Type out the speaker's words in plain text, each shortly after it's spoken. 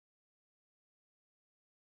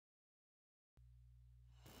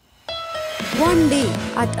one day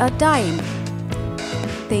at a time.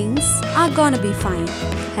 Things are gonna be fine.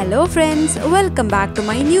 Hello friends, welcome back to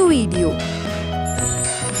my new video.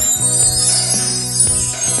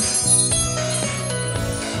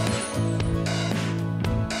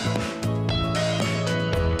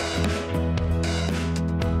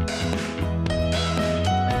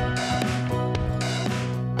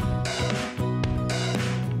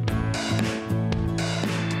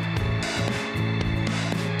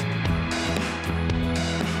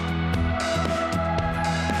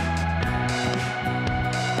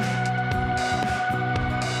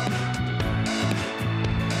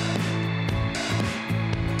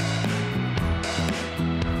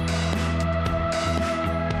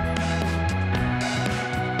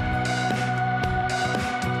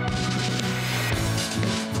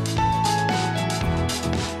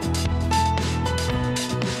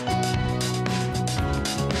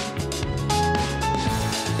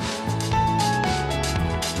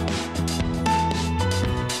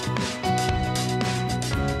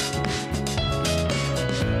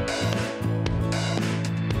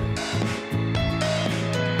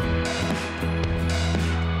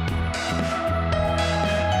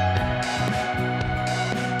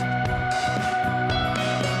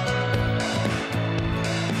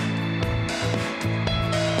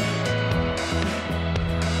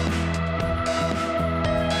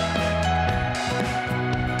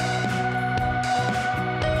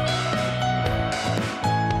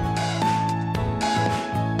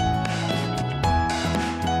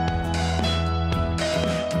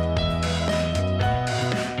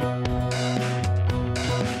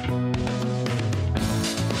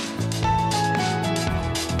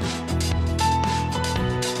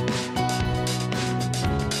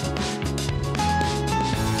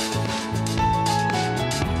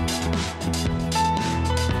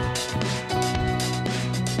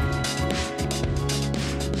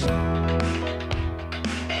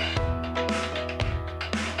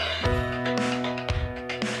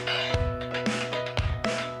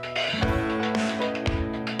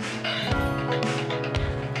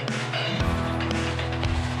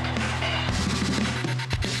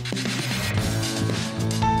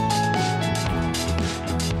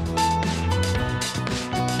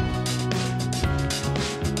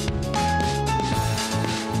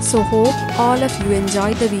 So hope all of you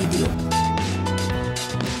enjoyed the video.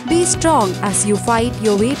 Be strong as you fight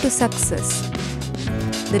your way to success.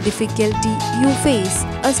 The difficulty you face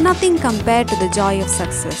is nothing compared to the joy of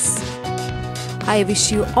success. I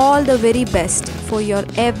wish you all the very best for your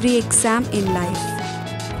every exam in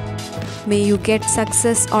life. May you get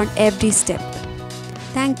success on every step.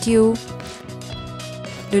 Thank you.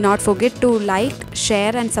 Do not forget to like,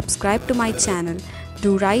 share and subscribe to my channel.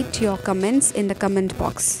 Do write your comments in the comment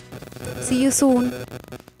box. See you soon.